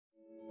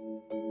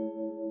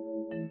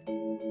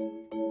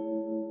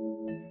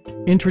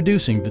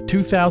Introducing the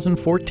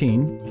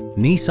 2014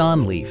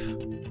 Nissan LEAF.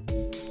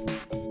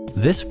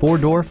 This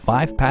four-door,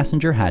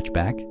 five-passenger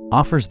hatchback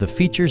offers the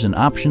features and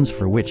options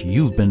for which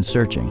you've been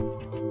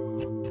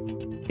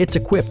searching. It's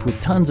equipped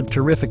with tons of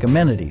terrific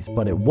amenities,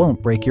 but it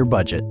won't break your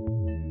budget.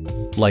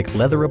 Like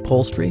leather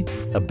upholstery,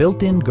 a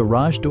built-in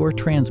garage door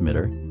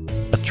transmitter,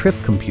 a trip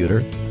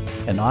computer,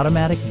 an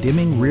automatic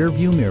dimming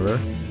rear-view mirror,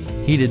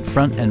 heated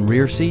front and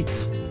rear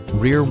seats,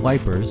 rear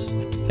wipers,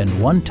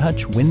 and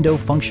one-touch window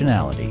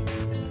functionality.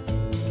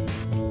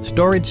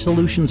 Storage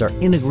solutions are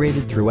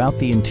integrated throughout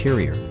the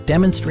interior,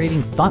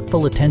 demonstrating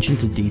thoughtful attention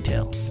to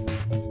detail.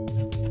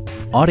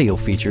 Audio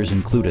features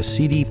include a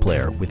CD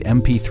player with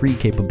MP3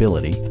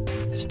 capability,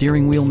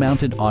 steering wheel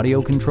mounted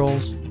audio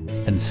controls,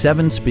 and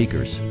 7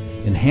 speakers,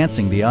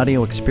 enhancing the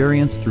audio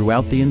experience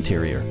throughout the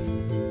interior.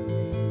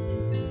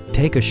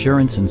 Take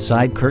assurance in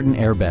side curtain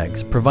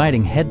airbags,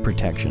 providing head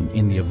protection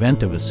in the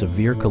event of a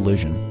severe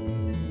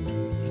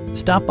collision.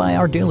 Stop by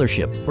our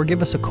dealership or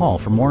give us a call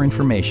for more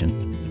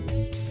information.